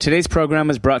Today's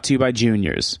program is brought to you by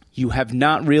Junior's. You have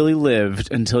not really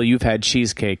lived until you've had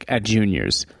cheesecake at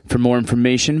Junior's. For more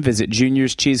information, visit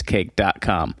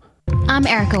juniorscheesecake.com. I'm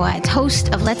Erica Wides,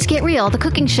 host of Let's Get Real, the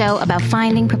cooking show about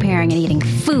finding, preparing, and eating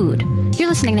food. You're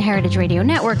listening to Heritage Radio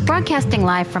Network, broadcasting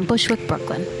live from Bushwick,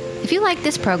 Brooklyn. If you like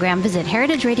this program, visit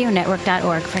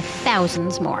heritageradionetwork.org for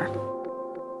thousands more.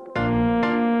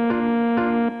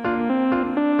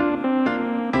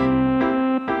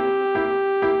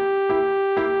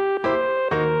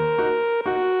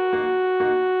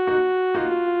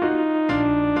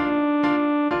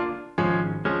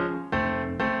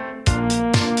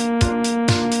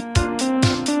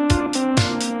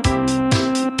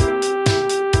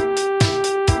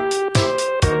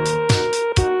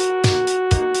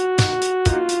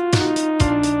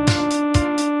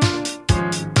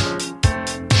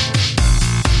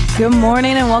 Good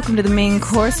morning and welcome to the main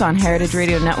course on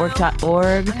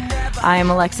heritageradionetwork.org. I am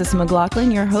Alexis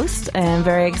McLaughlin, your host, and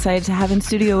very excited to have in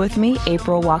studio with me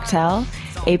April Wachtel.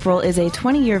 April is a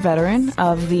 20-year veteran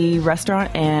of the restaurant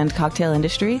and cocktail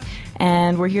industry,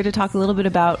 and we're here to talk a little bit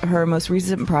about her most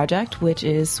recent project, which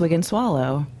is Swig and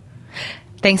Swallow.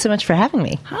 Thanks so much for having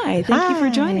me. Hi, thank you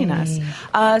for joining us.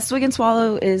 Swig and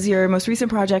Swallow is your most recent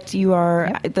project. You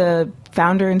are the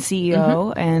founder and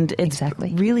CEO, and it's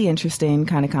really interesting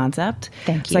kind of concept.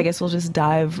 Thank you. So I guess we'll just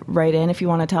dive right in. If you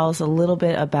want to tell us a little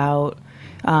bit about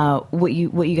what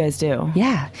you guys do.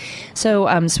 Yeah. So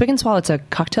Swig and Swallow, it's a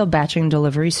cocktail batching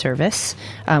delivery service.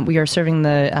 We are serving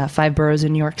the 5 boroughs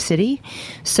in New York City.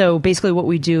 So basically what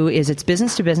we do is it's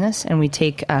business to business, and we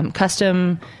take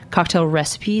custom cocktail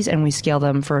recipes and we scale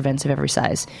them for events of every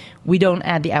size. We don't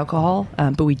add the alcohol,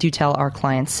 but we do tell our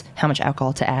clients how much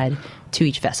alcohol to add to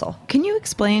each vessel. Can you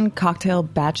explain cocktail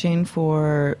batching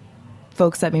for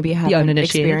folks that maybe haven't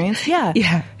experienced? Yeah,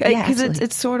 because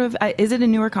it's sort of, is it a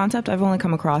newer concept? I've only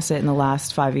come across it in the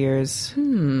last 5 years.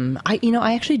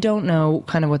 I actually don't know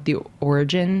kind of what the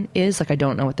origin is. Like, I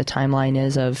don't know what the timeline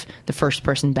is of the first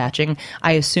person batching.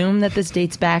 I assume that this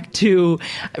dates back to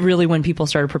really when people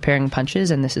started preparing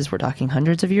punches, and we're talking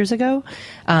hundreds of years ago.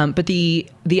 But the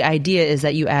idea is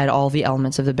that you add all the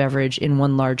elements of the beverage in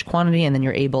one large quantity, and then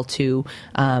you're able to,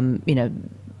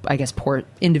 I guess, pour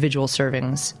individual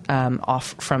servings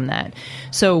off from that.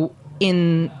 So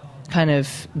in kind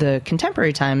of the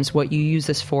contemporary times, what you use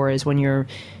this for is when you're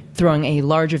throwing a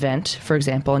large event, for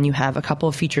example, and you have a couple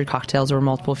of featured cocktails or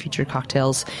multiple featured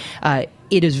cocktails,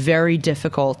 it is very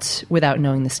difficult without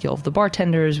knowing the skill of the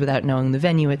bartenders, without knowing the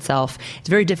venue itself. It's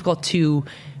very difficult to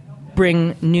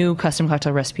bring new custom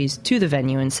cocktail recipes to the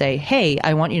venue and say, hey,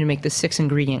 I want you to make this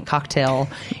 6-ingredient cocktail,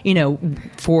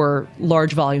 for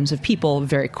large volumes of people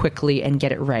very quickly and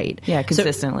get it right. Yeah,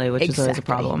 consistently, which is always a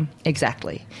problem.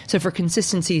 Exactly. So for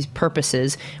consistency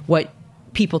purposes, what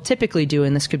people typically do,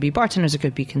 and this could be bartenders, it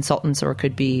could be consultants, or it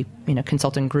could be,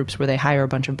 consulting groups where they hire a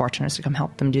bunch of bartenders to come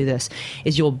help them do this,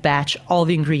 is you'll batch all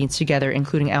the ingredients together,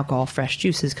 including alcohol, fresh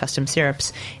juices, custom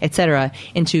syrups, etc.,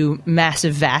 into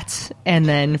massive vats, and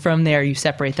then from there you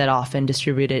separate that off and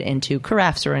distribute it into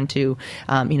carafes or into,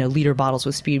 liter bottles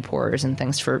with speed pourers and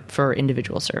things for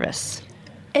individual service.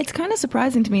 It's kind of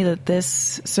surprising to me that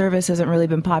this service hasn't really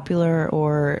been popular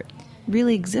or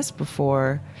really exists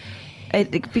before.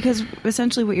 Because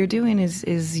essentially what you're doing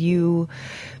is you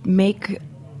make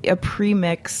a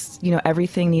pre-mix,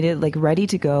 everything needed, like ready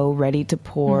to go, ready to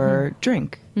pour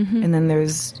drink. And then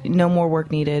there's no more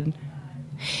work needed.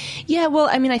 Yeah, well,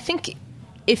 I think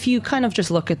if you kind of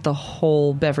just look at the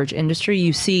whole beverage industry,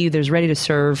 you see there's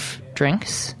ready-to-serve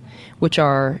drinks, which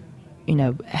are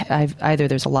either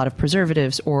there's a lot of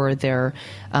preservatives or they're,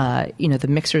 the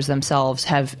mixers themselves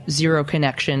have zero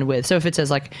connection with. So if it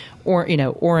says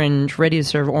orange, ready to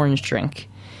serve orange drink,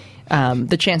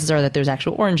 the chances are that there's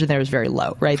actual orange in there is very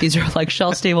low, right? These are like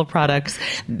shelf-stable products.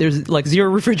 There's like zero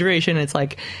refrigeration. It's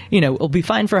like, it'll be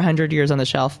fine for 100 years on the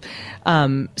shelf.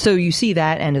 So you see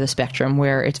that end of the spectrum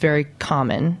where it's very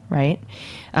common, right?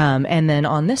 And then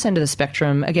on this end of the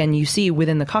spectrum, again, you see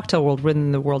within the cocktail world,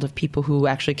 within the world of people who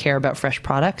actually care about fresh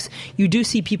products, you do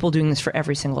see people doing this for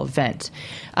every single event.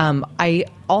 I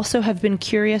also have been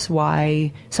curious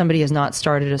why somebody has not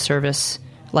started a service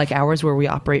like ours where we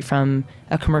operate from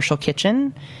a commercial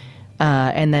kitchen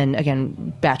and then,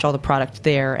 again, batch all the product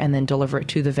there and then deliver it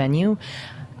to the venue.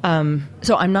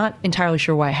 So I'm not entirely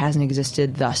sure why it hasn't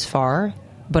existed thus far,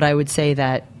 but I would say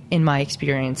that in my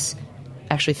experience,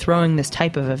 actually throwing this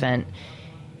type of event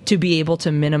to be able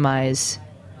to minimize,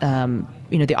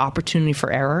 the opportunity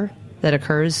for error that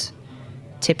occurs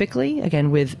typically,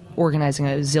 again, with organizing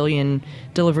a zillion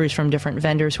deliveries from different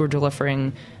vendors who are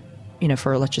delivering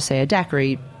for, let's just say, a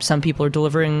daiquiri, some people are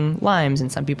delivering limes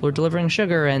and some people are delivering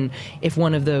sugar. And if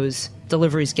one of those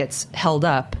deliveries gets held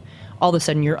up, all of a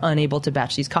sudden you're unable to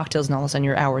batch these cocktails, and all of a sudden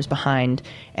you're hours behind,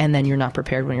 and then you're not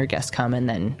prepared when your guests come, and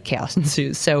then chaos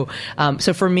ensues. So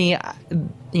for me,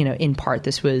 in part,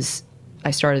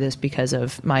 I started this because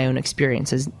of my own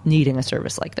experiences needing a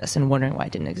service like this and wondering why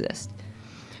it didn't exist.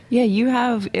 Yeah, you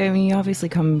obviously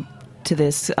come to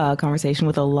this conversation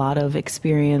with a lot of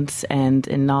experience and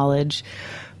knowledge.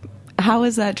 How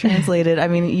is that translated? I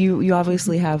mean, you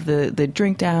obviously have the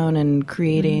drink down and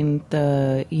creating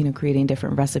creating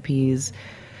different recipes.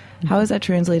 How is that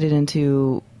translated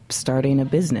into starting a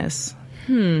business?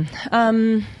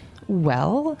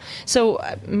 Well,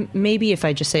 so maybe if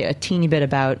I just say a teeny bit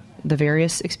about the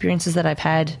various experiences that I've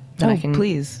had, that I can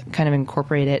please kind of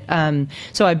incorporate it.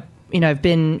 So I've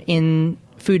been in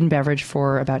food and beverage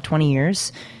for about 20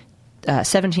 years.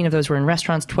 17 of those were in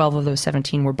restaurants. 12 of those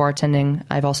 17 were bartending.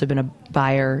 I've also been a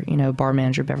buyer, bar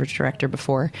manager, beverage director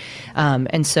before.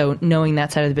 And so knowing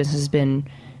that side of the business has been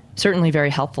certainly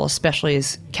very helpful, especially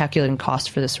as calculating costs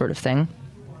for this sort of thing.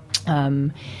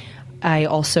 I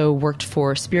also worked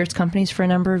for spirits companies for a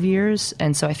number of years.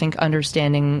 And so I think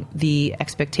understanding the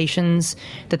expectations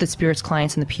that the spirits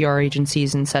clients and the PR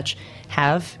agencies and such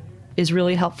have is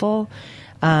really helpful.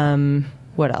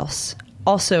 What else?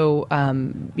 Also,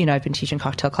 I've been teaching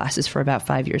cocktail classes for about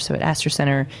 5 years. So at Astor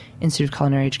Center, Institute of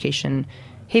Culinary Education,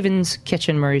 Haven's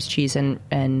Kitchen, Murray's Cheese, and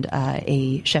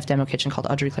a chef demo kitchen called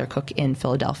Audrey Claire Cook in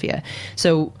Philadelphia.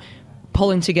 So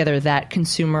pulling together that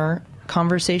consumer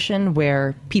conversation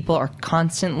where people are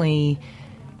constantly,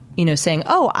 saying,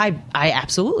 oh, I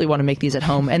absolutely want to make these at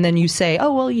home. And then you say,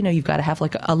 oh, well, you've got to have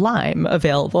like a lime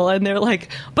available. And they're like,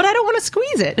 but I don't want to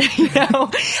squeeze it.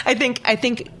 I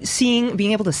think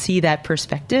being able to see that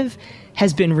perspective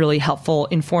has been really helpful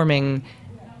informing,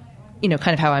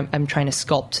 kind of how I'm trying to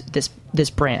sculpt this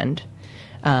brand.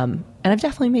 And I've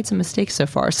definitely made some mistakes so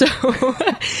far. So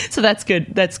that's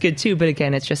good. That's good too. But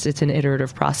again, it's an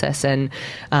iterative process. And,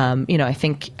 I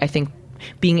think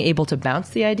being able to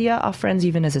bounce the idea off friends,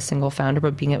 even as a single founder,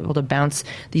 but being able to bounce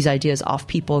these ideas off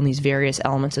people in these various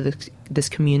elements of this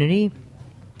community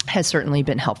has certainly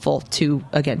been helpful to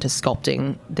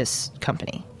sculpting this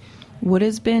company. What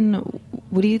has been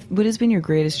your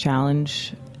greatest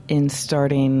challenge in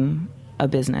starting a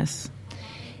business?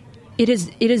 It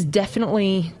has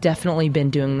definitely been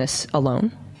doing this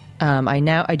alone.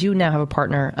 I do now have a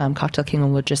partner, Cocktail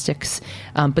Kingdom Logistics,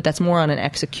 but that's more on an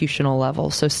executional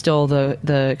level. So still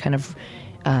the kind of,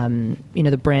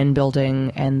 the brand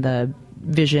building and the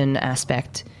vision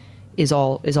aspect is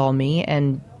all me.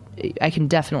 And I can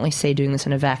definitely say doing this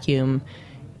in a vacuum,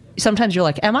 sometimes you're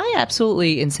like, am I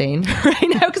absolutely insane right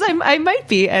now? Because I might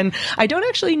be, and I don't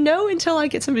actually know until I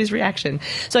get somebody's reaction.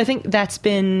 So I think that's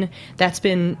been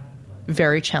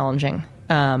very challenging.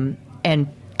 And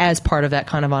as part of that,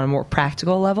 kind of on a more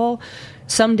practical level,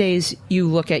 some days you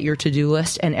look at your to-do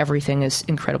list and everything is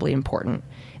incredibly important.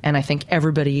 And I think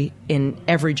everybody in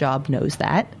every job knows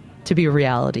that to be a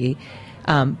reality.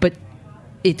 But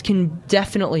it can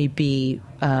definitely be,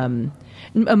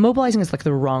 mobilizing is like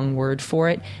the wrong word for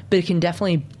it, but it can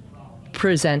definitely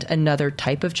present another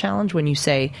type of challenge when you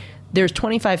say, there's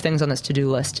 25 things on this to-do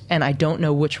list, and I don't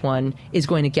know which one is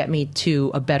going to get me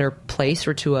to a better place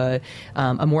or to a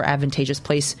more advantageous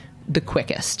place the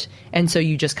quickest. And so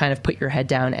you just kind of put your head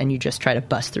down and you just try to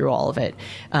bust through all of it.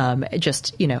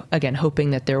 Again,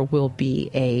 hoping that there will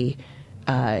be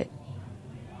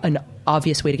an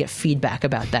obvious way to get feedback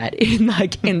about that in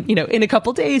a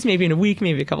couple days, maybe in a week,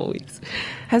 maybe a couple weeks.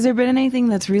 Has there been anything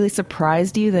that's really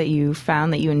surprised you that you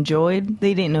found that you enjoyed that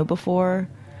you didn't know before?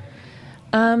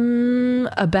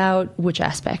 About which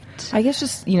aspect? I guess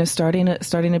just, starting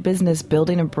a business,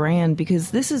 building a brand,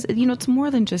 because this is, it's more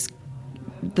than just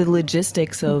the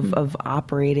logistics of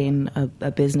operating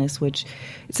a business, which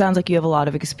it sounds like you have a lot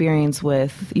of experience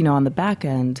with, on the back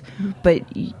end, but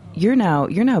you're now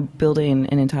building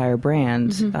an entire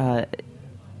brand,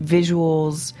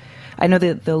 visuals. I know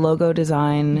that the logo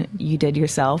design you did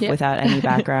yourself without any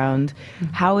background.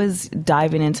 How is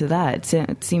diving into that?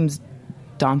 It seems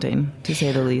daunting, to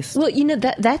say the least. Well,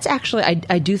 that's actually,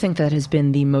 I do think that has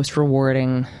been the most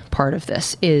rewarding part of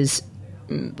this is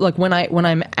like when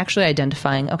I'm actually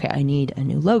identifying, okay, I need a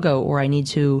new logo, or I need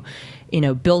to,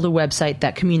 build a website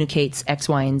that communicates X,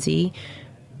 Y, and Z.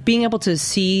 Being able to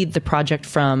see the project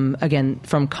from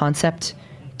concept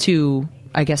to,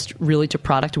 I guess, really to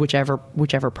product, whichever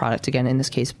product, again, in this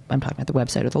case, I'm talking about the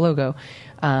website or the logo.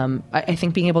 I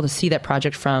think being able to see that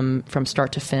project from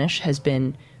start to finish has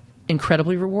been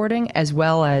incredibly rewarding, as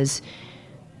well as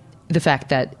the fact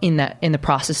that in the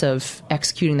process of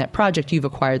executing that project, you've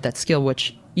acquired that skill,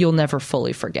 which you'll never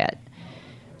fully forget,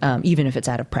 even if it's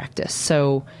out of practice.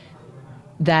 So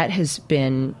that has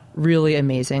been really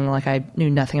amazing. Like, I knew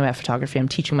nothing about photography. I'm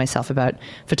teaching myself about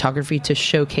photography to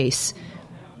showcase,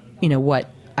 what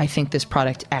I think this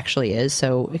product actually is.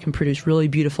 So it can produce really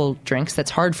beautiful drinks. That's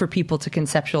hard for people to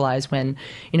conceptualize when,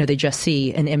 they just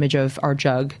see an image of our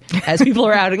jug as people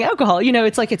are adding alcohol.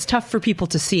 It's tough for people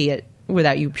to see it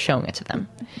without you showing it to them.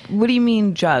 What do you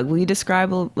mean jug? Will you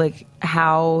describe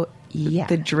how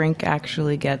the drink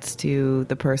actually gets to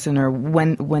the person, or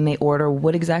when they order,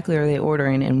 what exactly are they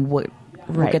ordering, and what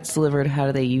gets delivered? How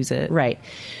do they use it? Right.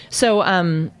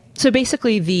 So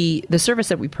basically the service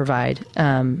that we provide,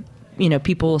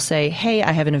 people will say, hey,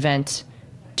 I have an event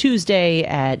Tuesday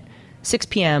at 6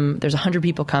 p.m. There's 100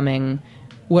 people coming.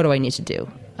 What do I need to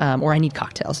do? Or I need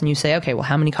cocktails. And you say, okay, well,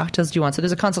 how many cocktails do you want? So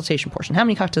there's a consultation portion. How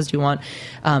many cocktails do you want?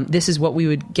 This is what we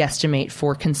would guesstimate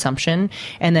for consumption.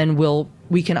 And then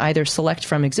we can either select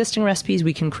from existing recipes,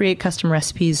 we can create custom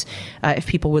recipes if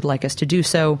people would like us to do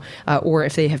so, or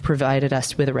if they have provided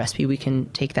us with a recipe, we can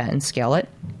take that and scale it.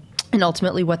 And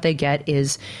ultimately what they get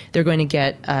is they're going to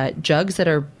get jugs that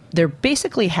they're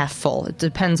basically half full. It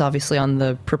depends, obviously, on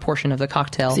the proportion of the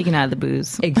cocktail. So you can add the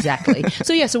booze. Exactly.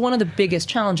 So one of the biggest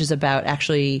challenges about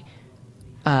actually,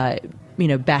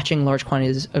 batching large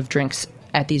quantities of drinks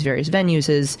at these various venues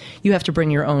is you have to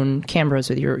bring your own Cambros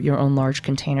with your own large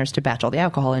containers to batch all the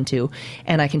alcohol into.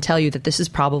 And I can tell you that this is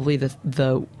probably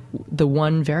the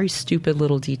one very stupid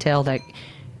little detail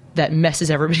that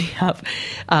messes everybody up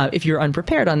if you're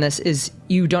unprepared on this, is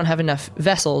you don't have enough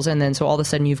vessels, and then so all of a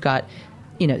sudden you've got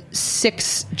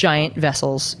 6 giant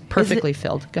vessels perfectly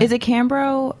filled. Is a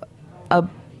Cambro a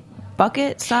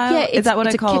bucket style? Yeah, is that what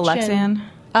I call a Lexan?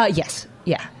 Yes.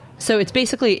 Yeah. So it's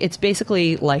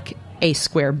basically like a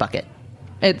square bucket.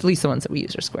 At least the ones that we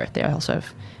use are square. They also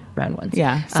have round ones.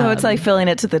 Yeah. So it's like filling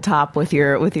it to the top with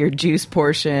your juice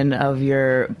portion of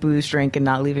your booze drink and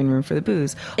not leaving room for the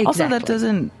booze. Exactly. Also, that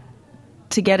doesn't,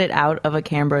 to get it out of a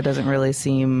Cambro doesn't really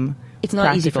seem It's not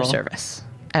practical. easy for service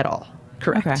at all.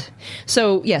 Correct. Okay.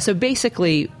 So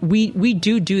basically we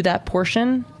do that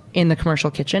portion in the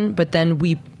commercial kitchen, but then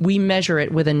we measure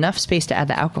it with enough space to add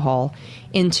the alcohol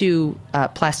into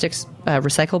plastics,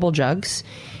 recyclable jugs.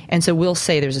 And so we'll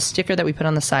say there's a sticker that we put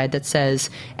on the side that says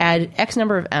add X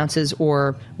number of ounces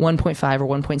or 1.5 or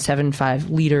 1.75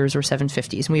 liters or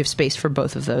 750s. And we have space for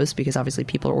both of those because obviously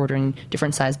people are ordering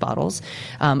different size bottles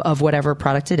of whatever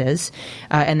product it is.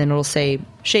 And then it'll say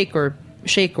shake or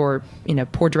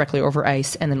pour directly over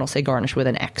ice, and then it'll say garnish with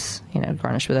an X,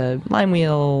 garnish with a lime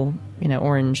wheel,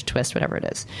 orange twist, whatever it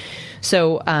is.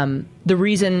 So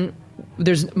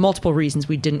there's multiple reasons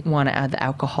we didn't want to add the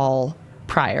alcohol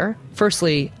prior.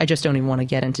 Firstly, I just don't even want to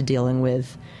get into dealing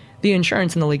with the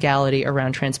insurance and the legality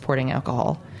around transporting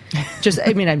alcohol.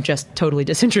 I'm just totally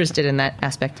disinterested in that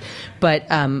aspect. But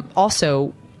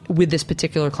also, with this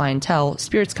particular clientele,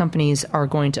 spirits companies are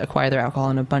going to acquire their alcohol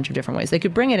in a bunch of different ways. They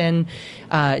could bring it in,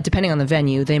 depending on the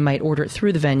venue. They might order it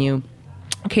through the venue.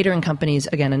 Catering companies,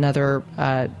 again, another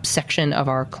section of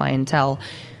our clientele,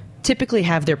 typically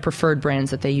have their preferred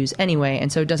brands that they use anyway,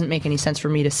 and so it doesn't make any sense for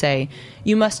me to say,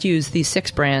 you must use these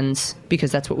 6 brands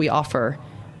because that's what we offer,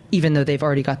 even though they've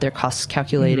already got their costs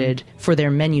calculated for their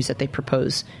menus that they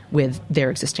propose with their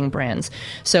existing brands.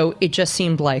 So it just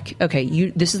seemed like,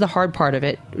 okay, this is the hard part of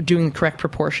it, doing the correct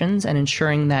proportions and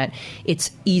ensuring that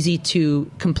it's easy to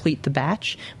complete the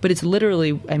batch. But it's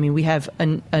literally, we have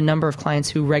a number of clients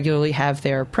who regularly have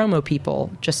their promo people,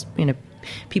 just,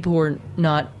 people who are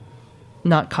not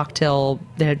cocktail,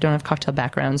 they don't have cocktail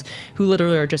backgrounds, who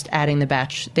literally are just adding the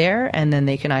batch there, and then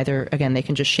they can they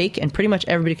can just shake, and pretty much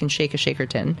everybody can shake a shaker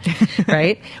tin,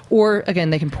 right? Or again,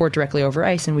 they can pour directly over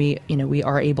ice, and we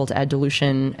are able to add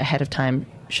dilution ahead of time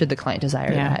should the client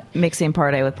desire that. Mixing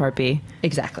part A with part B.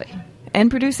 Exactly. And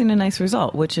producing a nice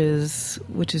result, which is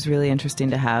really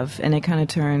interesting to have, and it kind of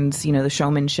turns the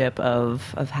showmanship of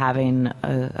having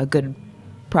a good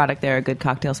product there, a good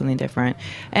cocktail, something different.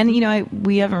 And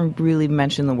we haven't really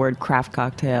mentioned the word craft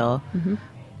cocktail,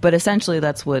 but essentially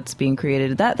that's what's being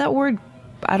created. That word,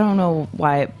 I don't know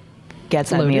why it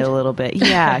gets at me a little bit.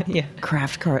 Yeah,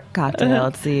 craft cocktail.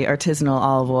 It's the artisanal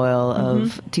olive oil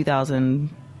of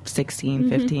 2016,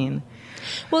 15.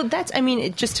 Well,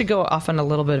 just to go off on a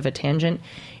little bit of a tangent,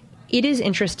 it is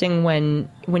interesting when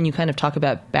you kind of talk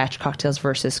about batch cocktails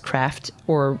versus craft,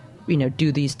 or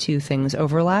do these two things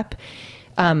overlap?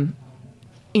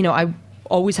 I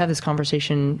always have this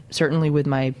conversation, certainly with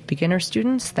my beginner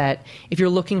students, that if you're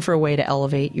looking for a way to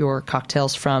elevate your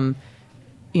cocktails from,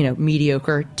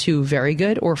 mediocre to very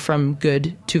good, or from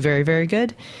good to very, very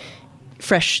good,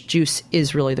 fresh juice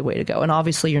is really the way to go. And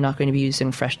obviously you're not going to be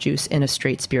using fresh juice in a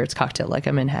straight spirits cocktail like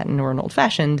a Manhattan or an Old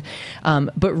Fashioned.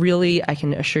 But really, I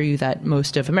can assure you that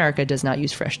most of America does not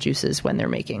use fresh juices when they're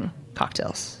making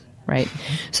cocktails. Right.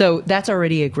 So that's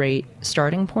already a great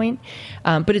starting point.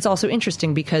 But it's also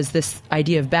interesting because this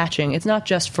idea of batching, it's not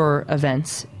just for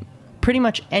events. Pretty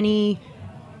much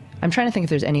I'm trying to think if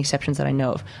there's any exceptions that I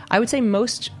know of. I would say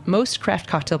most craft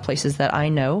cocktail places that I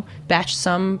know batch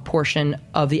some portion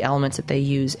of the elements that they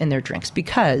use in their drinks,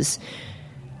 because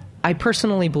I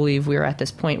personally believe we're at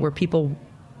this point where people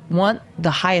want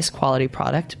the highest quality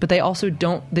product, but they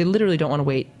literally don't want to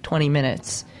wait 20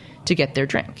 minutes to get their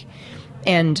drink.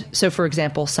 And so, for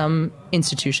example, some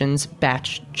institutions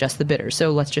batch just the bitters.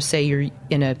 So let's just say you're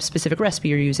in a specific recipe,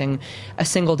 you're using a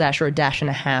single dash or a dash and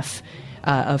a half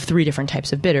of 3 different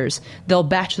types of bitters. They'll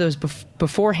batch those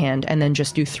beforehand and then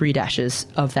just do 3 dashes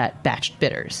of that batched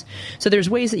bitters. So there's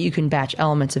ways that you can batch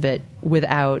elements of it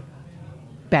without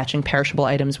batching perishable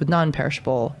items with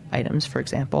non-perishable items, for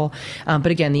example. But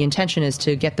again, the intention is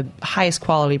to get the highest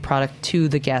quality product to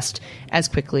the guest as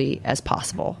quickly as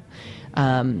possible.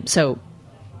 So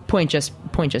point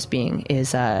just being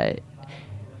is, I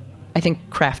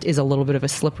think craft is a little bit of a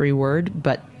slippery word,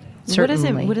 but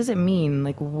certainly. What does it mean?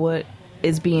 Like, what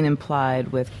is being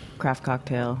implied with craft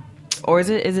cocktail? Or is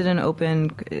it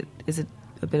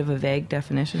a bit of a vague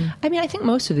definition? I mean, I think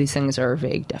most of these things are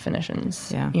vague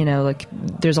definitions. Yeah. You know, like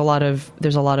there's a lot of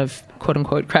quote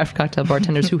unquote craft cocktail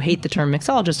bartenders who hate the term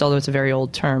mixologist, although it's a very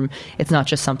old term. It's not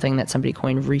just something that somebody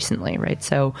coined recently, right?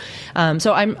 So I'm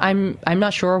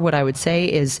not sure. What I would say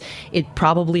is it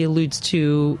probably alludes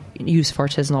to use of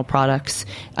artisanal products,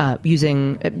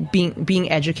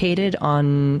 being educated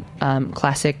on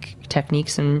classic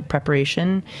techniques and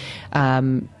preparation,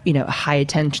 high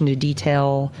attention to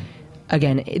detail.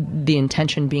 Again, the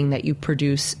intention being that you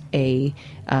produce a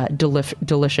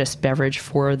delicious beverage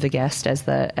for the guest as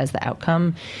the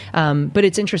outcome. But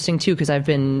it's interesting too, because I've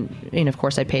been, of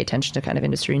course, I pay attention to kind of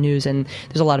industry news, and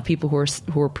there's a lot of people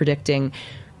who are predicting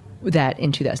that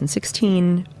in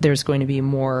 2016 there's going to be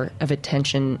more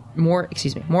attention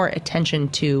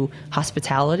to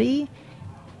hospitality,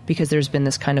 because there's been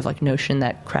this kind of like notion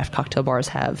that craft cocktail bars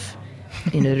have.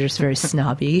 They're just very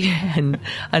snobby and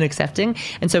unaccepting.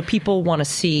 And so people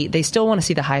they still want to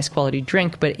see the highest quality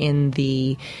drink, but in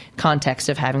the context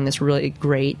of having this really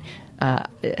great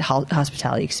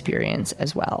hospitality experience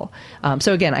as well.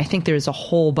 So again, I think there's a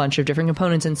whole bunch of different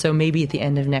components. And so maybe at the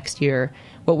end of next year,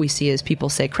 what we see is people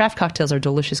say craft cocktails are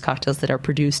delicious cocktails that are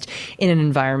produced in an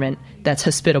environment that's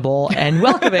hospitable and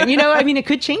welcoming. It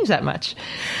could change that much.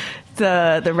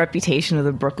 The reputation of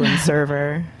the Brooklyn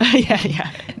server.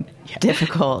 Yeah.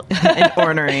 Difficult and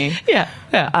ornery. Yeah.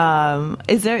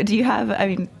 Do you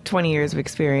have, 20 years of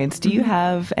experience, do you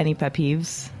have any pet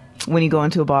peeves when you go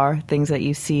into a bar, things that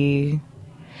you see?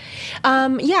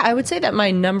 I would say that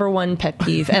my number one pet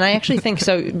peeve, and I actually think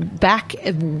so, back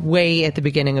way at the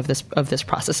beginning of this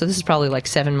process, so this is probably like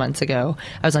 7 months ago,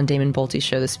 I was on Damon Bolte's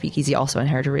show, The Speakeasy, also on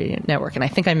Heritage Radio Network, and I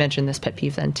think I mentioned this pet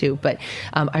peeve then too, but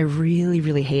I really,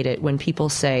 really hate it when people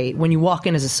say, when you walk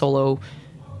in as a solo,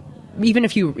 even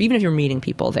if you're meeting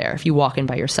people there, if you walk in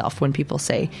by yourself, when people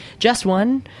say just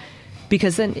one,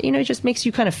 because then it just makes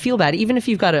you kind of feel bad. Even if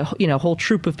you've got a whole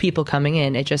troop of people coming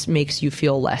in, it just makes you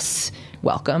feel less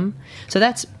welcome. So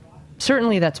that's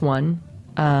one.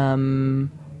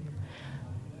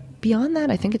 Beyond that,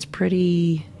 I think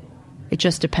it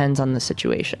just depends on the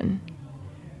situation.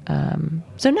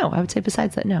 So no, I would say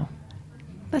besides that, no.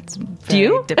 That's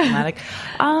very diplomatic.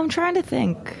 I'm trying to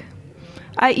think.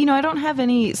 I don't have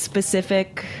any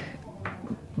specific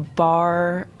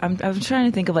bar. I'm trying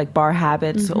to think of like bar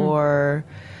habits or,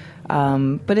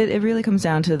 but it really comes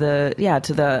down to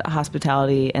the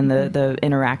hospitality and the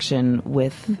interaction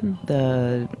with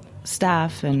the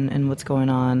staff and what's going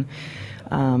on.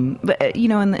 But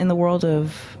in the world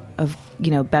of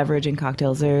beverage and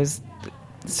cocktails, there's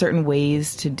certain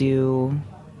ways to do,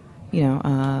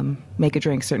 make a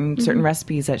drink, certain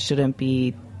recipes that shouldn't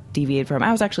be deviated from.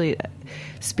 I was actually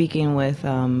speaking with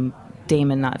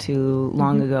Damon not too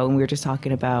long ago, and we were just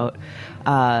talking about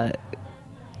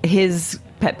his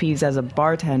pet peeves as a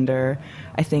bartender.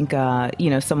 I think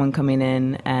someone coming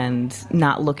in and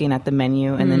not looking at the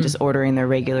menu and then just ordering their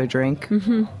regular drink.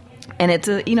 And it's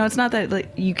it's not that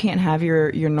like, you can't have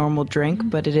your normal drink,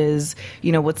 but it is,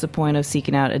 what's the point of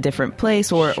seeking out a different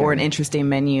place or an interesting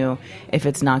menu if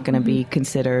it's not going to be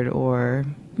considered or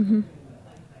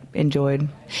enjoyed?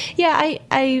 Yeah,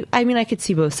 I mean, I could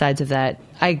see both sides of that.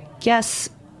 I guess,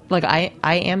 like, I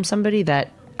am somebody that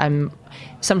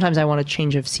sometimes I want a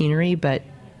change of scenery, but,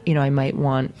 I might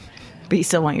want but you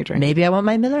still want your drink. Maybe I want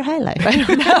my Miller High Life. I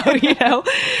don't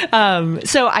know,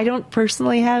 So I don't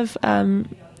personally have,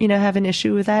 have an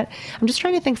issue with that. I'm just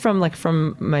trying to think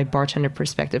from my bartender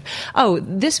perspective. Oh,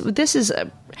 this is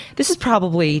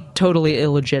probably totally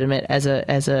illegitimate as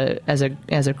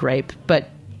a gripe. But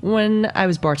when I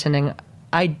was bartending,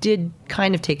 I did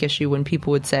kind of take issue when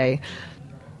people would say,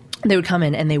 they would come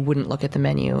in and they wouldn't look at the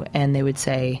menu and they would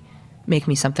say, make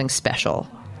me something special.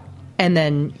 And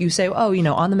then you say, oh,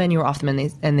 on the menu or off the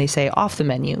menu, and they say off the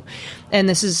menu. And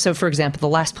this is, so for example, the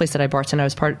last place that I bartended,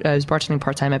 I was bartending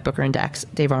part-time at Booker and Dax.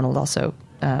 Dave Arnold also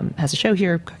has a show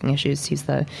here, Cooking Issues. He's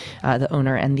the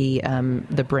owner and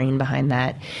the brain behind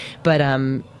that. But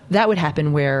that would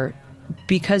happen where,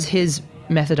 because his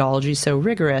methodology is so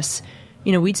rigorous,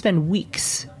 we'd spend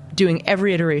weeks doing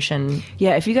every iteration.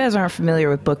 Yeah, if you guys aren't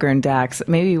familiar with Booker and Dax,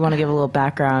 maybe you want to give a little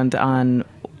background on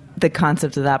the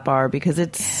concept of that bar, because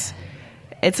it's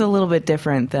a little bit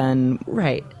different than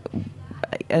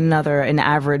an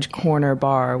average corner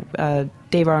bar.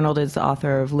 Dave Arnold is the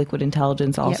author of Liquid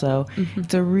Intelligence also. Yep. Mm-hmm.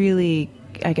 It's a really,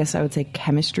 I guess I would say,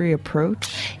 chemistry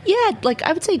approach. Yeah,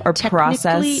 I would say or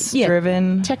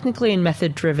process-driven. Technically and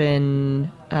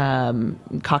method-driven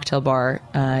cocktail bar.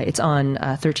 It's on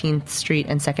 13th Street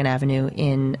and 2nd Avenue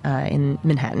in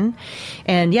Manhattan.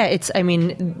 And yeah,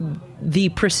 the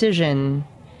precision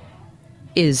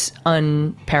is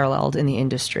unparalleled in the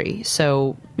industry.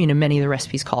 So, many of the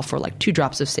recipes call for 2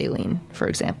 drops of saline, for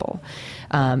example.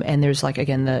 And there's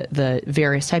again, the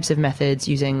various types of methods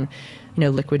using,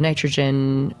 liquid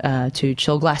nitrogen to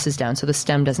chill glasses down so the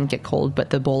stem doesn't get cold,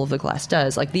 but the bowl of the glass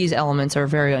does. These elements are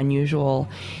very unusual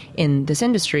in this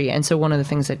industry. And so one of the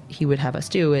things that he would have us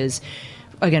do is,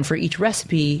 again, for each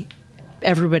recipe,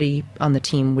 everybody on the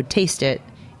team would taste it,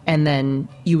 and then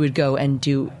you would go and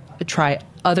try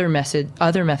other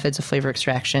methods of flavor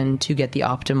extraction to get the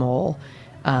optimal,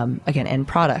 end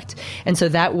product. And so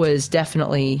that was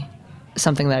definitely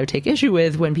something that I would take issue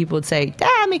with when people would say,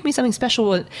 make me something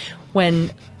special,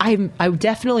 when I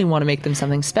definitely want to make them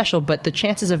something special, but the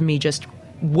chances of me just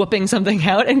whooping something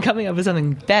out and coming up with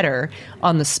something better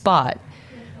on the spot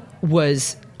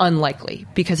was unlikely,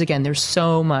 because again, there's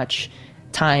so much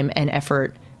time and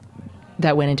effort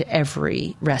that went into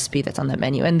every recipe that's on that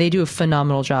menu, and they do a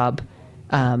phenomenal job.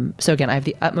 So again, I have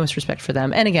the utmost respect for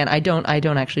them. And again, I don't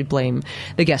actually blame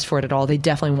the guests for it at all. They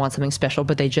definitely want something special,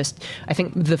 but I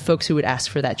think the folks who would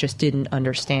ask for that just didn't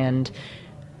understand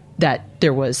that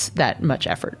there was that much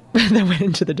effort that went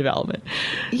into the development.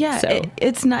 Yeah, so.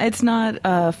 It's not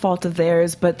a fault of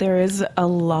theirs, but there is a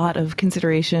lot of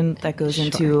consideration that goes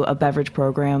into a beverage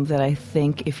program that I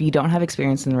think if you don't have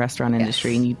experience in the restaurant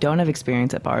industry and you don't have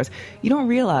experience at bars, you don't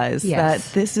realize that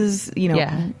this is,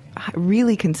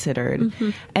 really considered. Mm-hmm.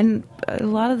 And a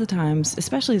lot of the times,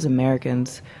 especially as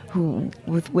Americans, who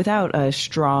without a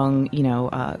strong,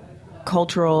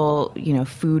 cultural,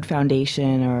 food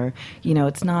foundation, or,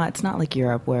 it's not like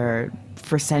Europe where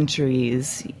for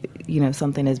centuries,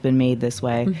 something has been made this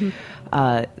way.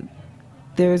 Mm-hmm.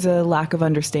 There's a lack of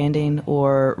understanding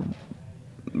or,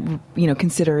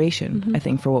 consideration, mm-hmm. I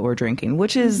think, for what we're drinking,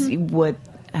 which is mm-hmm. what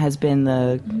has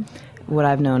been what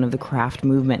I've known of the craft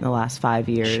movement in the last 5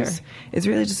 years. Sure. It's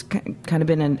really just kind of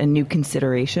been a new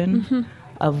consideration mm-hmm.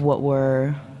 of what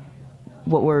we're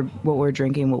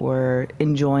drinking, what we're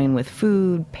enjoying with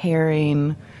food,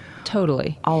 pairing.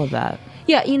 Totally. All of that.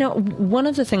 Yeah, one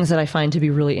of the things that I find to be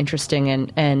really interesting,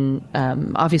 and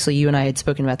obviously you and I had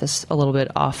spoken about this a little bit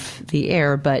off the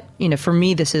air, but, for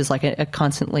me, this is like a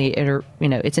constantly,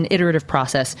 it's an iterative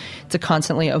process. It's a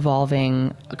constantly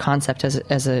evolving concept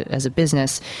as a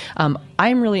business.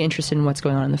 I'm really interested in what's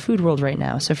going on in the food world right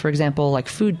now. So, for example, like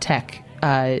food tech,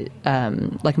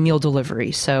 like meal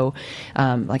delivery. So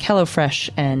like HelloFresh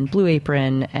and Blue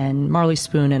Apron and Marley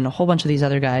Spoon and a whole bunch of these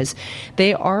other guys,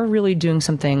 they are really doing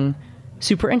something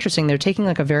super interesting. They're taking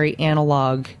like a very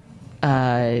analog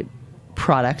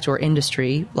product or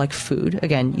industry like food.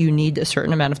 Again, you need a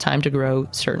certain amount of time to grow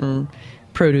certain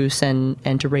produce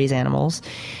and to raise animals.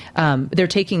 They're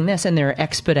taking this and they're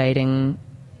expediting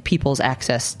people's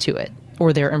access to it,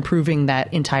 or they're improving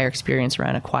that entire experience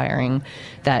around acquiring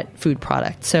that food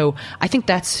product. So I think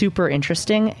that's super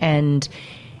interesting. And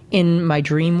in my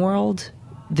dream world,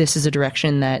 this is a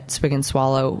direction that Swig and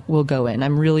Swallow will go in.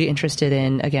 I'm really interested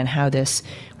in, again, how this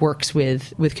works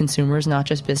with consumers, not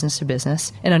just business to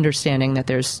business, and understanding that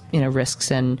there's, risks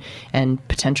and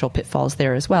potential pitfalls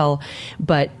there as well.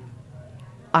 But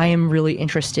I am really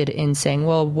interested in saying,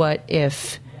 well, what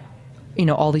if,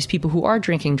 all these people who are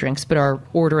drinking drinks but are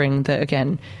ordering the,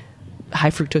 again, high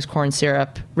fructose corn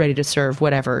syrup, ready to serve,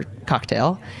 whatever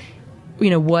cocktail,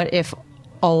 what if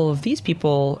all of these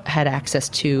people had access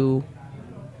to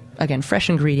again, fresh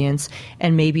ingredients,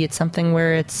 and maybe it's something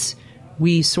where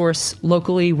we source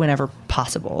locally whenever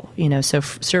possible. So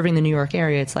serving the New York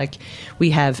area, it's like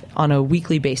we have on a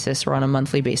weekly basis or on a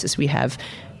monthly basis, we have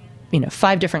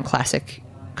 5 different classic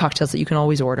cocktails that you can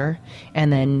always order,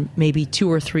 and then maybe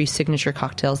 2 or 3 signature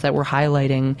cocktails that we're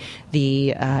highlighting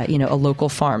a local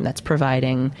farm that's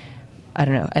providing. I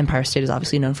don't know. Empire State is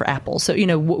obviously known for apples, so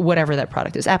whatever that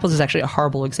product is. Apples is actually a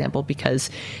horrible example because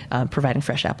providing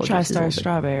fresh apple juice. TriStar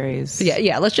strawberries.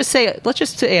 Yeah. Let's just say I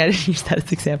didn't use that as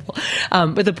an example.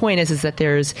 But the point is that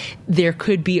there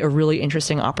could be a really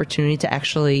interesting opportunity to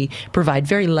actually provide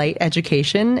very light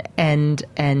education and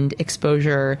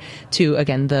exposure to,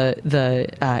 again,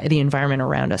 the environment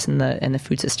around us and the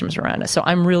food systems around us. So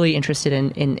I'm really interested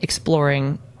in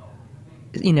exploring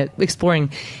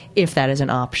if that is an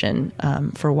option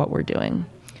for what we're doing.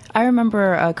 I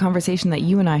remember a conversation that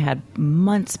you and I had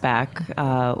months back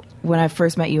when I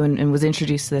first met you and was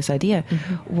introduced to this idea,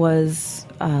 was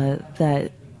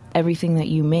that everything that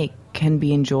you make can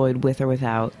be enjoyed with or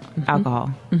without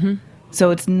alcohol. Mm-hmm.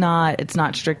 So it's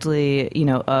not strictly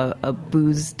a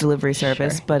booze delivery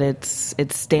service, Sure. but it's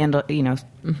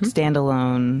standalone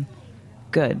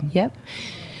good. Yep.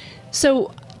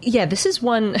 So. Yeah, this is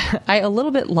one, I a little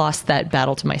bit lost that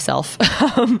battle to myself.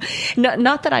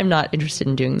 Not that I'm not interested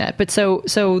in doing that, but so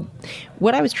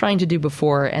what I was trying to do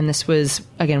before, and this was,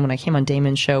 again, when I came on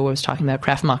Damon's show, I was talking about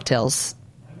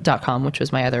craftmocktails.com, which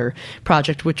was my other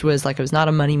project, which was like, it was not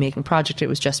a money-making project, it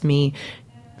was just me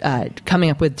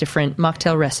coming up with different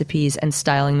mocktail recipes and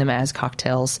styling them as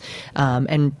cocktails,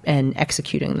 and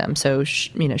executing them. So,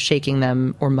 shaking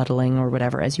them or muddling or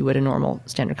whatever as you would a normal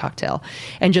standard cocktail.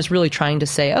 And just really trying to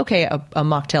say, okay, a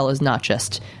mocktail is not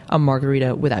just a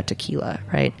margarita without tequila,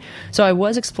 right? So I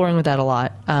was exploring with that a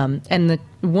lot. And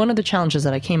one of the challenges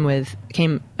that I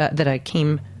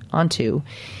came onto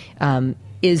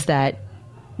is that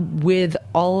with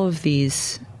all of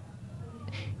these,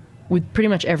 with pretty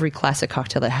much every classic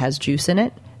cocktail that has juice in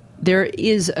it, there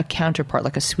is a counterpart,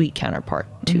 like a sweet counterpart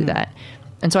to that.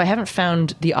 And so I haven't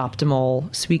found the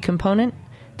optimal sweet component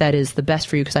that is the best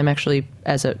for you, because I'm actually,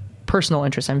 as a personal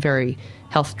interest, I'm very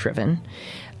health driven.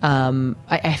 I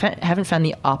haven't found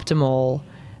the optimal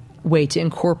way to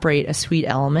incorporate a sweet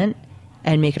element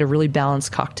and make it a really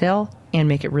balanced cocktail and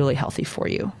make it really healthy for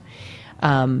you.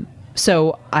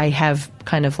 So I have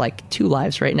kind of like 2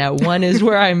 lives right now. One is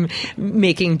where I'm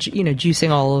making,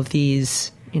 juicing all of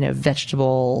these,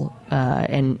 vegetable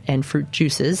and fruit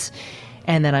juices.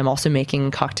 And then I'm also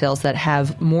making cocktails that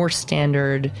have more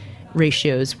standard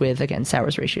ratios with, again,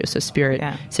 sours ratios. So spirit,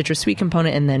 citrus sweet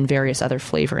component, and then various other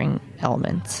flavoring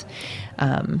elements.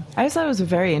 I just thought it was a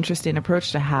very interesting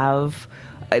approach to have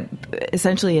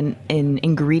essentially an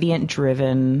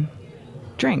ingredient-driven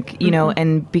drink,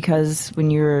 and because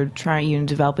when you're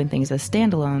developing things as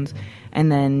standalones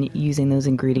and then using those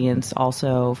ingredients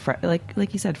also,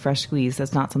 like you said, fresh squeeze,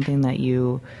 that's not something that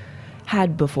you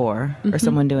had before or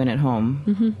someone doing at home.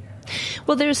 Mm-hmm.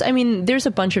 Well, there's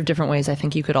a bunch of different ways I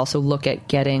think you could also look at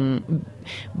getting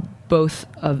both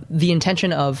of the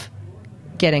intention of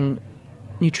getting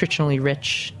nutritionally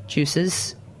rich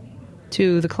juices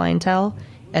to the clientele,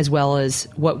 as well as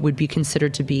what would be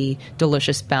considered to be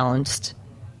delicious, balanced,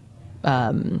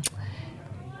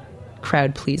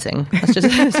 crowd pleasing.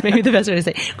 That's maybe the best way to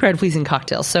say crowd pleasing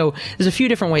cocktails. So there's a few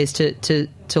different ways to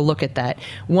look at that.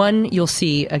 One, you'll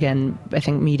see, again, I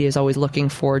think media is always looking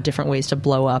for different ways to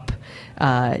blow up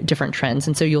different trends,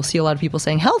 and so you'll see a lot of people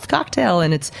saying health cocktail,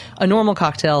 and it's a normal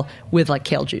cocktail with like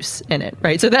kale juice in it,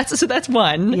 right? So that's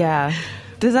one. Yeah.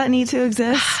 Does that need to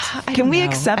exist? Can we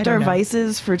accept our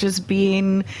vices for just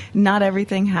being? Not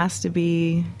everything has to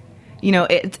be.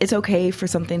 It's okay for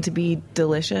something to be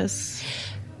delicious.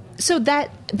 So that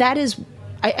is,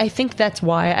 I think that's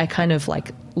why I kind of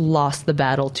like lost the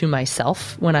battle to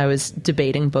myself when I was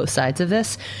debating both sides of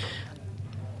this.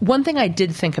 One thing I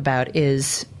did think about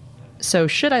is, so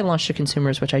should I launch to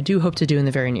consumers, which I do hope to do in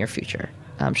the very near future?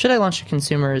 Should I launch to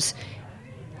consumers?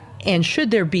 And should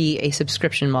there be a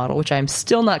subscription model, which I'm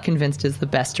still not convinced is the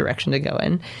best direction to go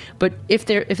in? But if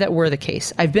that were the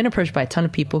case, I've been approached by a ton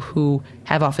of people who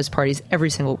have office parties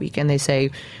every single week, and they say,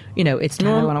 it's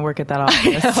normal. I want to work at that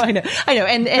office. I know.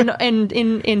 And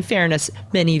in fairness,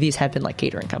 many of these have been like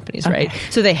catering companies, right? Okay.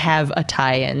 So they have a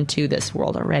tie-in to this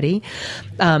world already.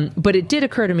 But it did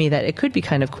occur to me that it could be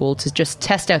kind of cool to just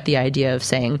test out the idea of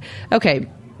saying, okay,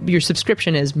 your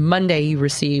subscription is Monday you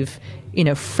receive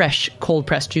fresh cold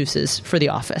pressed juices for the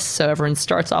office. So everyone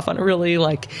starts off on a really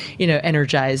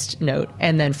energized note.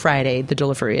 And then Friday, the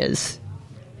delivery is,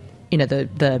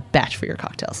 the batch for your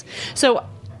cocktails. So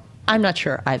I'm not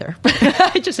sure either.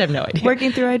 I just have no idea.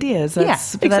 Working through ideas.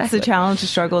 That's exactly. the challenge, the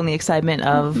struggle, and the excitement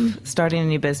of starting a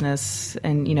new business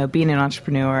and, being an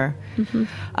entrepreneur.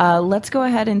 Let's go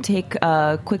ahead and take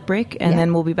a quick break, and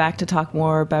then we'll be back to talk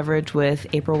more beverage with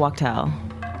April Wachtel.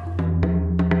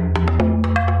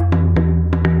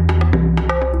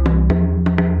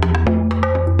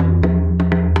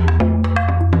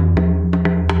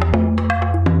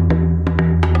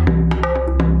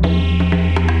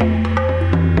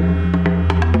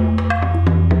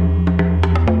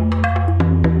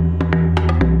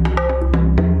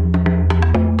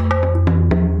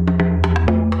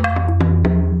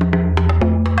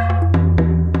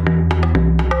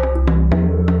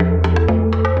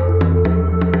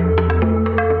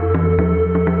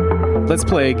 Let's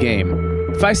play a game.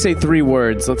 If I say 3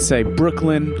 words, let's say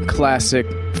Brooklyn, classic,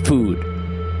 food.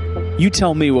 You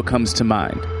tell me what comes to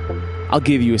mind. I'll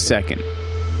give you a second.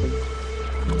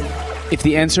 If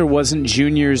the answer wasn't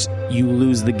Junior's, you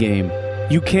lose the game.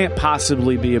 You can't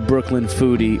possibly be a Brooklyn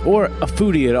foodie, or a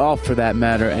foodie at all for that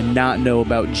matter, and not know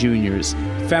about Junior's.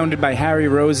 Founded by Harry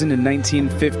Rosen in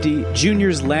 1950,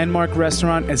 Junior's landmark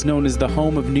restaurant is known as the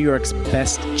home of New York's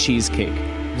best cheesecake.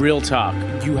 Real talk,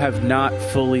 you have not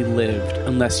fully lived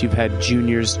unless you've had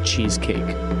Junior's Cheesecake.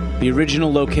 The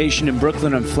original location in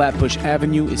Brooklyn on Flatbush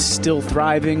Avenue is still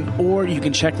thriving, or you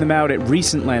can check them out at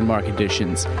recent landmark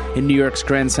additions in New York's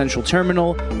Grand Central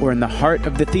Terminal or in the heart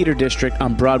of the Theater District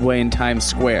on Broadway and Times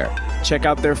Square. Check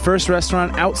out their first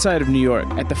restaurant outside of New York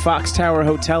at the Fox Tower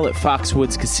Hotel at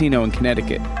Foxwoods Casino in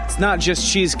Connecticut. It's not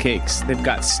just cheesecakes. They've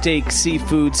got steak,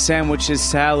 seafood, sandwiches,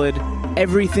 salad,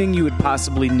 everything you would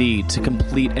possibly need to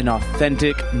complete an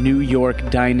authentic New York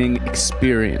dining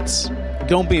experience.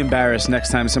 Don't be embarrassed next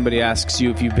time somebody asks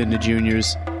you if you've been to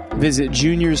Junior's. Visit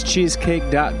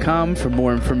juniorscheesecake.com for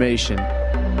more information.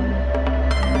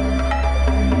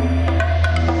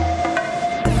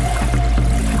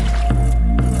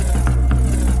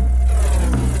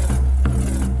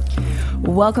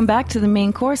 Welcome back to the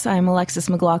main course. I'm Alexis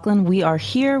McLaughlin. We are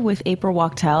here with April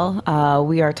Wachtel.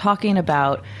 We are talking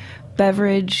about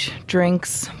beverage,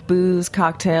 drinks, booze,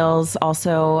 cocktails.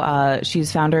 Also,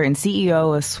 she's founder and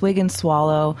CEO of Swig and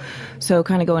Swallow. So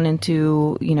kind of going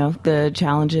into, the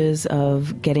challenges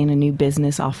of getting a new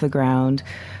business off the ground.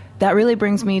 That really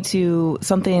brings me to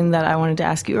something that I wanted to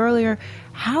ask you earlier.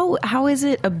 How is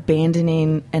it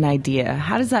abandoning an idea?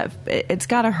 How does that, it's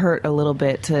got to hurt a little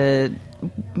bit to,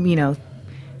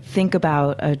 think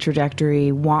about a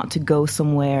trajectory, want to go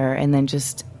somewhere, and then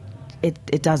just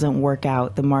it doesn't work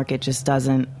out. The market just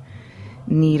doesn't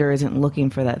need or isn't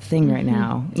looking for that thing right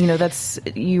now. That's,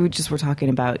 you just were talking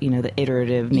about, the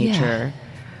iterative nature.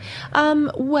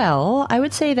 Yeah. Well, I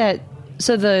would say that,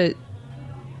 I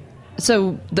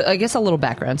guess a little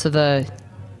background. So the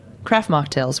craft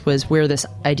mocktails was where this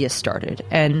idea started.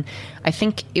 And I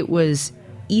think it was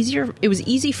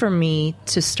easy for me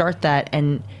to start that,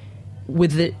 and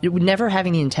with never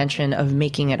having the intention of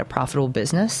making it a profitable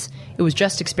business. It was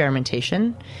just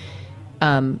experimentation.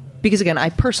 Because again, I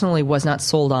personally was not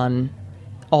sold on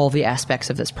all the aspects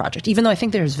of this project. Even though I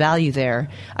think there's value there,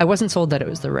 I wasn't sold that it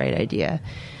was the right idea.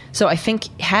 So I think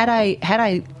had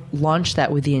I launched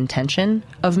that with the intention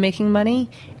of making money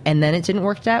and then it didn't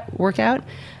work out,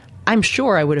 I'm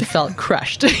sure I would have felt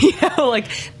crushed.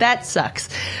 That sucks.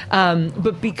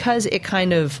 But because it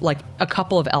kind of, like, a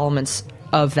couple of elements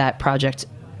of that project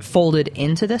folded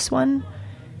into this one,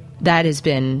 that has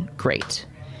been great.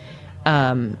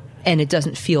 And it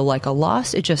doesn't feel like a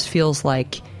loss. It just feels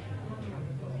like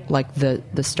the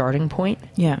starting point.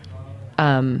 Yeah.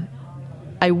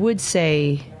 I would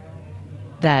say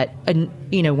that,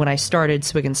 when I started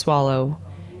Swig and Swallow,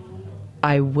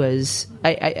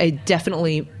 I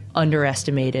definitely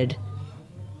underestimated,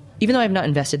 even though I've not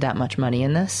invested that much money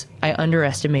in this, I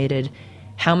underestimated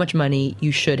how much money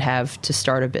you should have to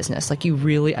start a business. Like, you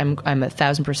really, I'm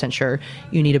 1,000% sure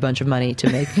you need a bunch of money to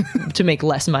make to make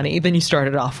less money than you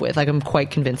started off with. Like, I'm quite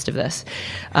convinced of this.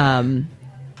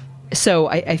 So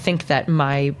I think that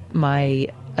my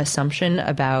assumption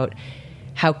about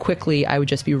how quickly I would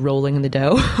just be rolling in the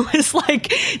dough was,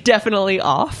 like, definitely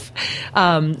off.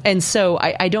 And so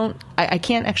I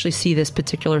can't actually see this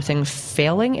particular thing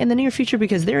failing in the near future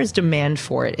because there is demand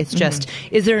for it. It's just,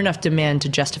 is there enough demand to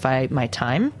justify my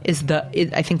time?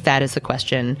 I think that is the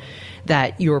question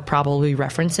that you're probably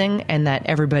referencing, and that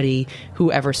everybody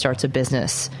who ever starts a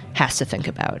business has to think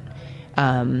about.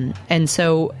 And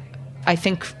so I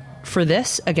think for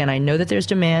this, again, I know that there's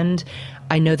demand.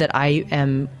 I know that I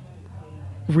am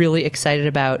really excited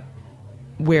about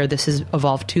where this has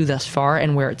evolved to thus far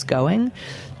and where it's going.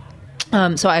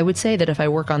 So I would say that if I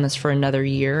work on this for another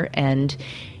year and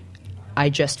I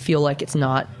just feel like it's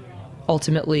not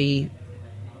ultimately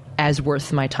as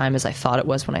worth my time as I thought it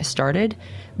was when I started,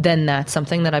 then that's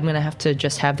something that I'm going to have to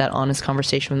just have that honest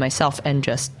conversation with myself and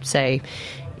just say,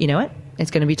 you know what, it's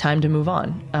going to be time to move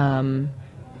on.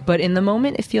 But in the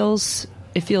moment, it still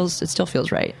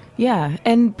feels right. Yeah.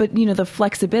 But the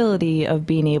flexibility of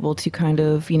being able to kind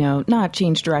of, not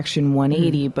change direction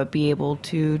 180, but be able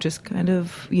to just kind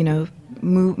of,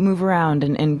 move around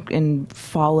and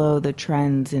follow the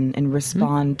trends and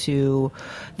respond to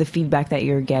the feedback that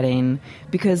you're getting,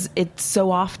 because it's so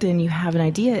often you have an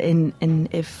idea and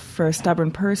if for a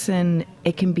stubborn person,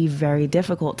 it can be very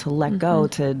difficult to let go,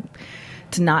 to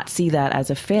not see that as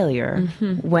a failure,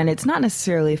 when it's not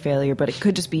necessarily a failure, but it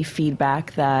could just be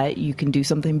feedback that you can do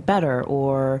something better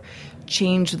or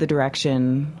change the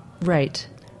direction. Right.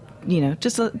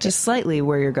 Just slightly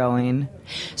where you're going.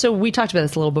 So we talked about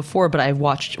this a little before, but I've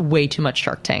watched way too much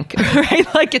Shark Tank, right?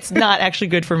 Like, it's not actually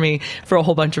good for me for a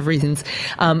whole bunch of reasons.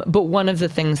 But one of the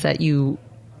things that you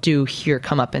do hear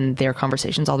come up in their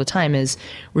conversations all the time is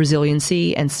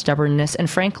resiliency and stubbornness, and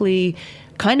frankly,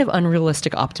 kind of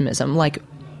unrealistic optimism. Like,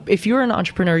 if you're an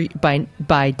entrepreneur,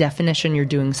 by definition, you're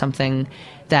doing something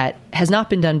that has not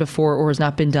been done before or has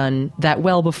not been done that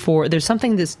well before. There's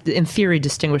something that's, in theory,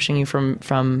 distinguishing you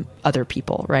from other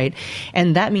people, right?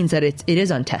 And that means that it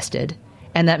is untested.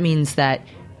 And that means that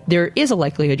there is a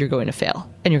likelihood you're going to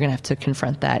fail, and you're going to have to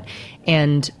confront that.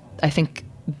 And I think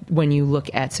when you look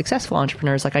at successful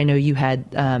entrepreneurs, like I know you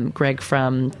had Greg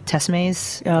from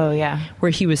Tessemae's. Oh, yeah.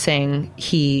 Where he was saying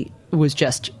he was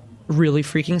just really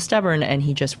freaking stubborn and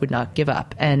he just would not give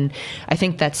up. And I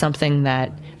think that's something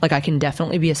that, like, I can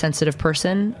definitely be a sensitive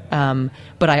person,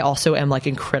 but I also am, like,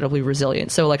 incredibly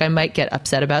resilient. So, like, I might get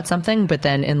upset about something, but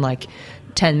then in, like,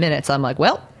 10 minutes, I'm like,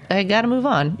 well, I got to move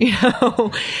on,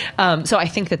 So I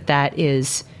think that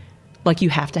is, like, you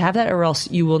have to have that, or else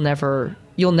you'll never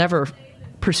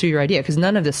pursue your idea, because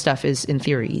none of this stuff is, in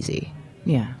theory, easy.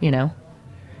 Yeah.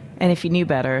 And if you knew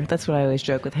better, that's what I always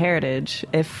joke with Heritage.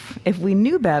 If we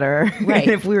knew better, right.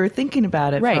 If we were thinking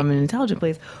about it from an intelligent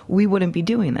place, we wouldn't be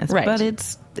doing this. Right. But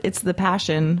it's the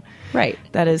passion, right,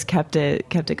 that has kept it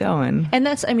going. And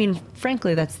that's, I mean,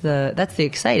 frankly, that's the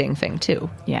exciting thing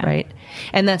too. Yeah. Right.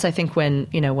 And that's, I think, when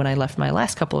I left my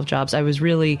last couple of jobs, I was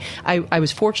really, I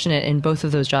was fortunate in both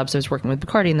of those jobs. I was working with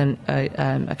Bacardi and then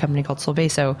a company called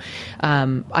Solveso.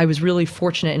 I was really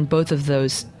fortunate in both of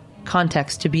those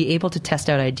context to be able to test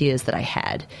out ideas that I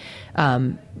had,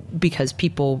 because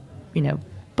people,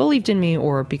 believed in me,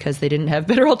 or because they didn't have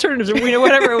better alternatives, or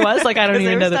whatever it was. Like, I don't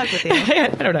even know that.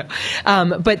 I don't know.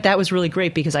 But that was really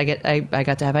great, because I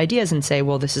got to have ideas and say,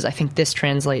 well, I think this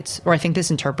translates, or I think this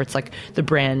interprets, like, the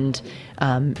brand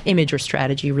image or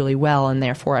strategy really well, and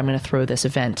therefore I'm going to throw this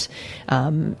event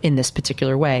in this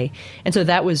particular way. And so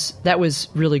that was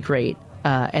really great.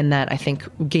 And that, I think,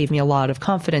 gave me a lot of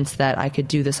confidence that I could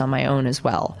do this on my own as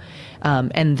well.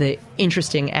 And the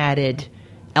interesting added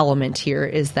element here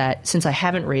is that since I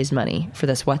haven't raised money for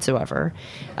this whatsoever,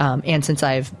 and since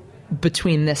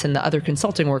between this and the other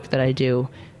consulting work that I do,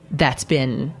 that's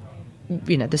been,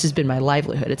 this has been my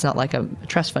livelihood. It's not like a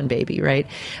trust fund baby, right?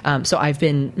 So I've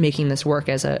been making this work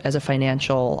as a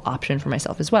financial option for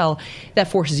myself as well. That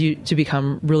forces you to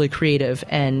become really creative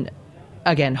and,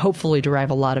 again, hopefully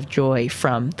derive a lot of joy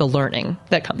from the learning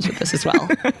that comes with this as well,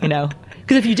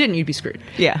 Because if you didn't, you'd be screwed.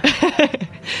 Yeah.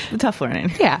 Tough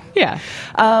learning. Yeah.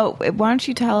 Why don't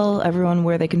you tell everyone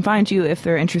where they can find you if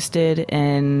they're interested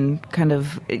in kind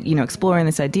of, exploring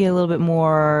this idea a little bit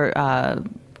more,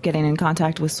 getting in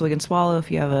contact with Swig and Swallow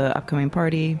if you have an upcoming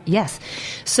party? Yes.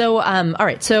 So, all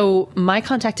right. So my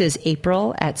contact is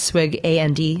April at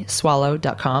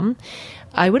swigandswallow.com.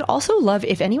 I would also love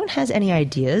if anyone has any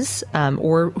ideas,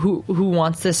 or who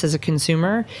wants this as a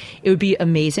consumer. It would be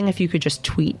amazing if you could just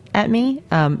tweet at me.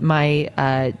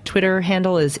 My Twitter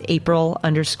handle is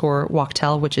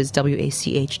April_Wachtel, which is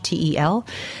WACHTEL.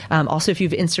 Also, if you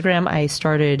have Instagram, I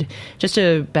started just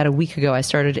about a week ago. I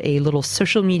started a little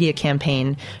social media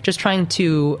campaign, just trying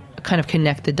to kind of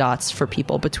connect the dots for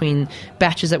people between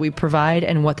batches that we provide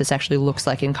and what this actually looks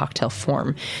like in cocktail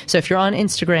form. So if you're on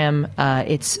Instagram,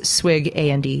 it's Swig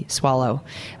Swallow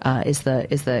is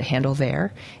the handle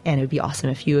there, and it would be awesome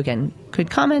if you again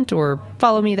could comment or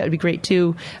follow me. That would be great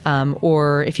too.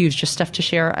 Or if you have just stuff to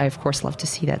share, I of course love to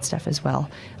see that stuff as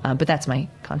well. But that's my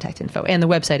contact info, and the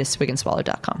website is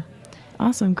swigandswallow.com.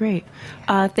 Awesome. Great.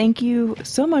 Thank you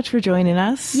so much for joining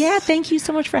us. Yeah, thank you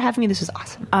so much for having me. This was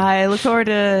awesome. I look forward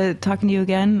to talking to you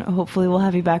again. Hopefully we'll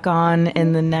have you back on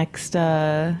in the next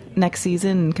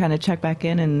season and kind of check back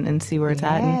in and see where it's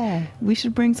at. And we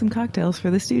should bring some cocktails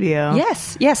for the studio.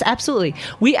 Yes, absolutely.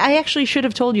 I actually should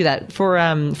have told you that for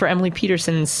Emily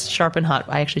Peterson's Sharp and Hot.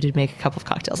 I actually did make a couple of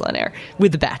cocktails on air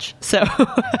with the batch. So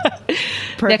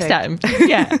next time.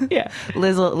 Yeah.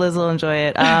 Liz will enjoy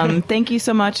it. Thank you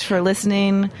so much for listening.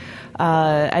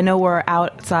 I know we're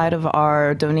outside of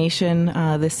our donation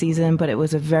this season, but it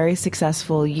was a very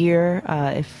successful year.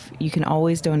 If you can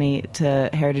always donate to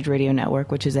Heritage Radio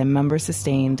Network, which is a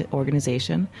member-sustained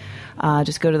organization,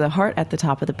 just go to the heart at the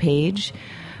top of the page.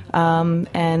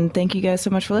 And thank you guys so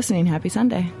much for listening. Happy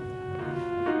Sunday.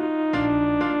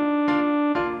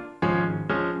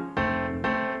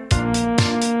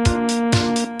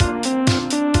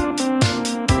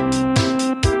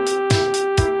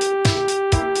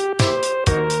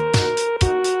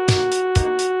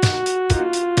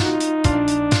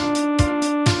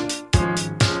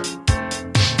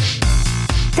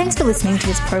 Thanks for listening to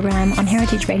this program on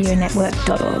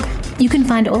heritageradionetwork.org. You can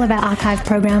find all of our archive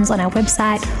programs on our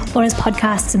website or as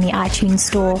podcasts in the iTunes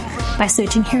store by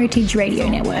searching Heritage Radio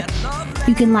Network.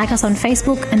 You can like us on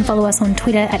Facebook and follow us on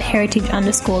Twitter at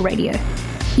heritage_radio.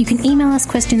 You can email us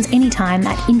questions anytime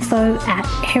at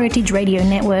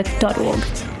info@heritageradionetwork.org.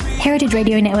 Heritage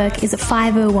Radio Network is a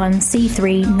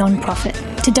 501c3 non-profit.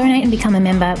 To donate and become a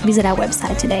member, visit our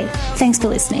website today. Thanks for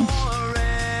listening.